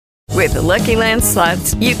With the Lucky Land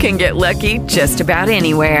Slots, you can get lucky just about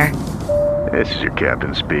anywhere. This is your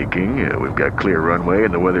captain speaking. We've got clear runway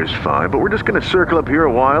and the weather's fine, but we're just going to circle up here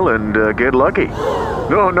a while and get lucky.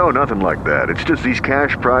 No, nothing like that. It's just these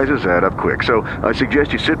cash prizes add up quick. So I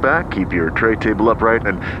suggest you sit back, keep your tray table upright,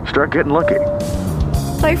 and start getting lucky.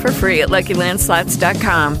 Play for free at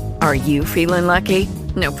LuckyLandSlots.com. Are you feeling lucky?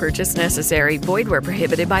 No purchase necessary. Void where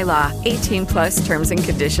prohibited by law. 18 plus terms and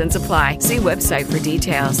conditions apply. See website for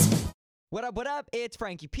details. What up? It's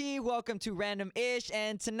Frankie P. Welcome to Random-ish,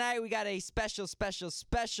 and tonight we got a special, I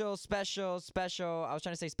was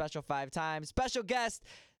trying to say special 5 times, special guest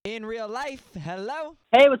in real life. Hello?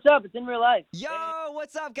 Hey, what's up? It's in real life. Yo,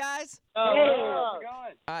 what's up, guys? Hey. All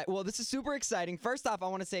right, well, this is super exciting. First off, I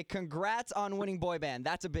want to say congrats on winning Boy Band.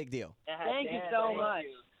 That's a big deal. Thank you so much.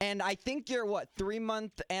 And I think your,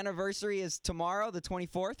 3-month anniversary is tomorrow, the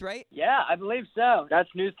 24th, right? Yeah, I believe so. That's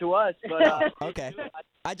news to us, but Okay.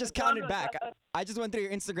 I just counted back. I just went through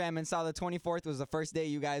your Instagram and saw the 24th was the first day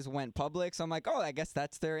you guys went public. So I'm like, oh, I guess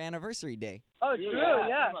that's their anniversary day. oh, true,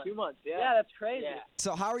 yeah. 2 months, yeah. Yeah, that's crazy. Yeah.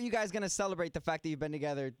 So how are you guys going to celebrate the fact that you've been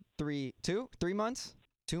together 3 months?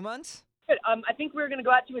 2 months? Good. I think we're gonna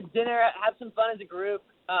go out to a dinner, have some fun as a group.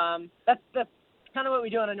 That's kind of what we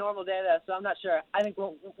do on a normal day, though. So I'm not sure. I think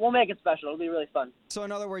we'll make it special. It'll be really fun. So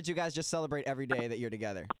in other words, you guys just celebrate every day that you're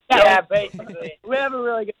together. Yeah, basically. We have a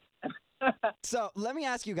really good. So let me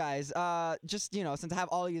ask you guys, just, since I have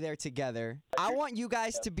all of you there together, I want you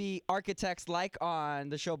guys to be architects like on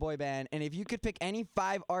the show Boy Band, and if you could pick any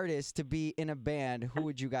 5 artists to be in a band, who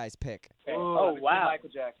would you guys pick? Oh, wow. Michael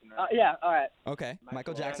Jackson, right? Yeah, all right. Okay,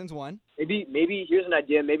 Michael Jackson's one. Maybe here's an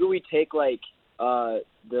idea. Maybe we take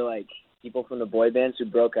the people from the boy bands who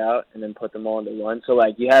broke out and then put them all into one. So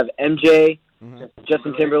you have MJ,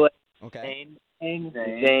 Justin Timberlake, Okay.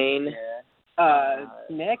 Zayn.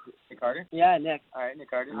 Nick. Nick Carter. Yeah, Nick. All right,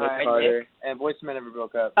 Nick Carter. Nick Carter. And Boyz II Men never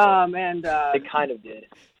broke up. And They kind of did.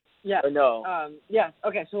 yeah. Or no. Yeah.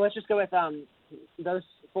 Okay, so let's just go with those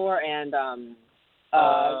 4 and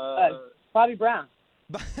Bobby Brown.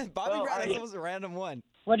 Bobby Brown is the most random one.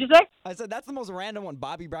 What'd you say? I said that's the most random one.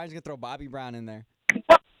 Bobby Brown's going to throw Bobby Brown in there.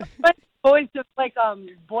 Boys just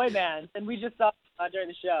boy bands, and we just saw during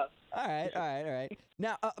the show. All right.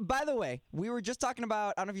 Now, by the way, we were just talking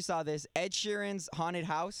about, I don't know if you saw this, Ed Sheeran's Haunted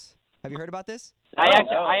House. Have you heard about this? I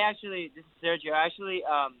actually, this is Sergio. I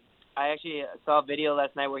actually saw a video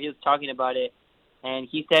last night where he was talking about it, and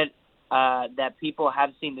he said that people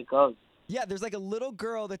have seen the ghost. Yeah, there's a little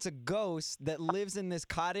girl that's a ghost that lives in this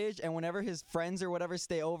cottage, and whenever his friends or whatever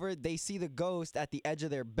stay over, they see the ghost at the edge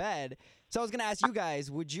of their bed. So I was going to ask you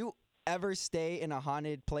guys, would you ever stay in a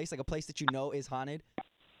haunted place, like a place that you know is haunted?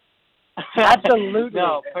 Absolutely.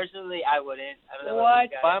 No, personally, I wouldn't. I don't know what?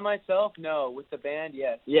 By myself, no. With the band,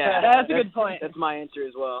 yes. Yeah, that's a good point. That's my answer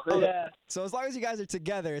as well. Yeah. So as long as you guys are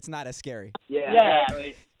together, it's not as scary. Yeah.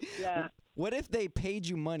 Yeah. What if they paid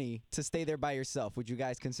you money to stay there by yourself? Would you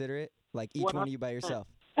guys consider it? Like each one of you by yourself?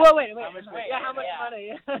 Well, wait. How much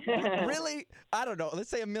money? Really? I don't know. Let's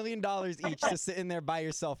say $1 million each to sit in there by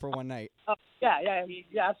yourself for one night. Yeah,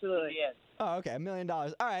 absolutely. Yeah. Oh, okay, $1 million.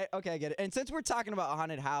 All right, okay, I get it. And since we're talking about a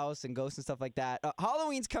haunted house and ghosts and stuff like that,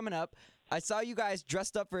 Halloween's coming up. I saw you guys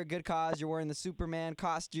dressed up for a good cause. You're wearing the Superman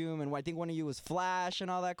costume, and I think one of you was Flash and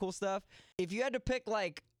all that cool stuff. If you had to pick,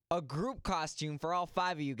 a group costume for all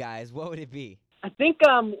 5 of you guys, what would it be? I think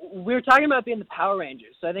we were talking about being the Power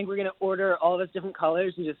Rangers, so I think we're going to order all of us different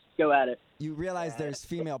colors and just go at it. You realize there's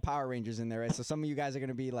female Power Rangers in there, right? So some of you guys are going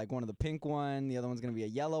to be one of the pink one, the other one's going to be a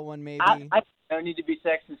yellow one maybe. I don't need to be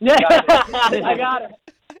sexist. I got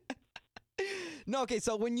it. No, okay,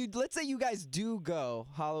 so let's say you guys do go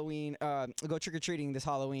Halloween, go trick-or-treating this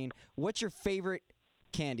Halloween, what's your favorite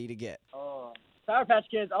candy to get? Oh. Sour Patch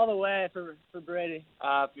Kids all the way for Brady.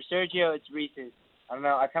 For Sergio, it's Reese's. I don't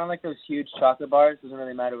know. I kind of like those huge chocolate bars. Doesn't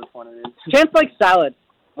really matter which one it is. Chance likes salad.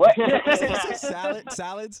 What?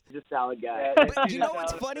 Salads? Just salad guy. Yeah, but you know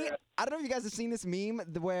what's funny? I don't know if you guys have seen this meme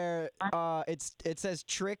where it says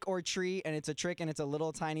trick or treat, and it's a trick, and it's a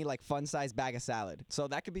little tiny fun-sized bag of salad. So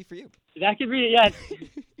that could be for you. That could be, yeah.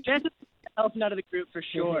 Chance is helping out of the group for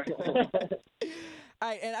sure. All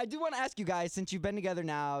right, and I do want to ask you guys, since you've been together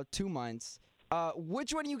now 2 months,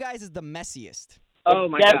 which one of you guys is the messiest? Oh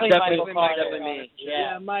my God, definitely me.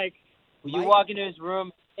 Yeah, Mike. You walk into his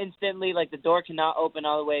room instantly, the door cannot open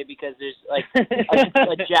all the way because there's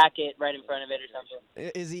a jacket right in front of it or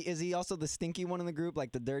something. Is he also the stinky one in the group,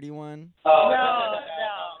 the dirty one? Oh, no.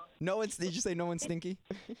 No one's. Did you say no one's stinky?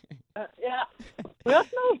 Yeah. Well,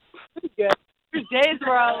 no, pretty good. There's days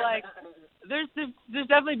where I'll there's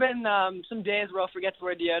definitely been some days where I'll forget to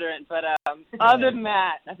wear deodorant, but other than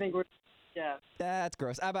that, I think we're Yeah. That's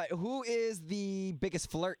gross. How about who is the biggest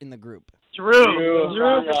flirt in the group? Drew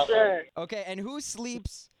for sure. Okay, and who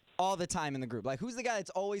sleeps all the time in the group? Like, who's the guy that's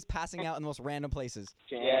always passing out in the most random places?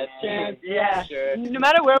 Yeah. Sure. No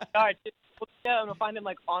matter where we are, we'll find him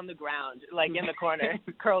like on the ground, like in the corner,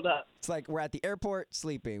 curled up. It's like we're at the airport,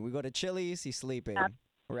 sleeping. We go to Chili's, he's sleeping.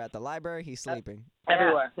 We're at the library, he's sleeping.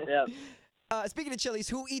 Everywhere. Yeah. Speaking of Chili's,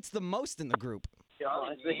 who eats the most in the group?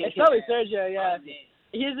 It's probably Sergio. Yeah.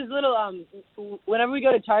 He has this little whenever we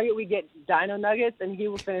go to Target, we get Dino Nuggets, and he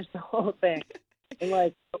will finish the whole thing in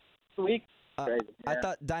like a week. Crazy. I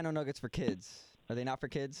thought Dino Nuggets for kids. Are they not for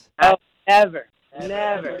kids? Oh, never.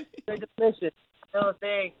 They're delicious. No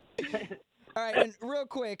thanks. All right, and real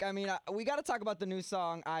quick, I mean, we got to talk about the new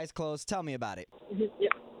song, Eyes Closed. Tell me about it. Yeah.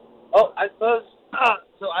 Oh, Eyes Closed.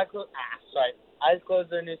 Eyes Closed,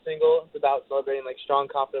 their new single. It's about celebrating like strong,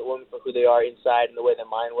 confident women for who they are inside and the way their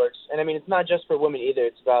mind works. And I mean, it's not just for women either.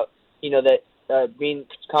 It's about that being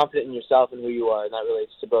confident in yourself and who you are, and that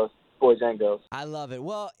relates to both boys and girls. I love it.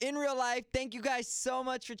 Well, in real life, thank you guys so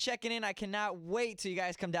much for checking in. I cannot wait till you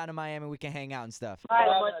guys come down to Miami. We can hang out and stuff. All right,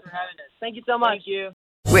 so much for having us. Thank you so much. Thank you.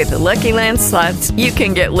 With the Lucky Land Slots, you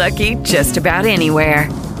can get lucky just about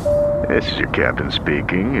anywhere. This is your captain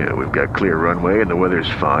speaking. We've got clear runway and the weather's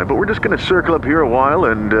fine, but we're just going to circle up here a while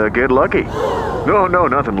and get lucky. No,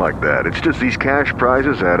 nothing like that. It's just these cash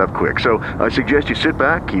prizes add up quick. So I suggest you sit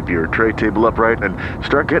back, keep your tray table upright, and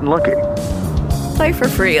start getting lucky. Play for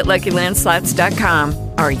free at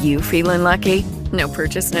LuckyLandSlots.com. Are you feeling lucky? No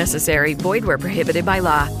purchase necessary. Void where prohibited by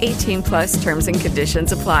law. 18+ terms and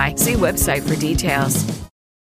conditions apply. See website for details.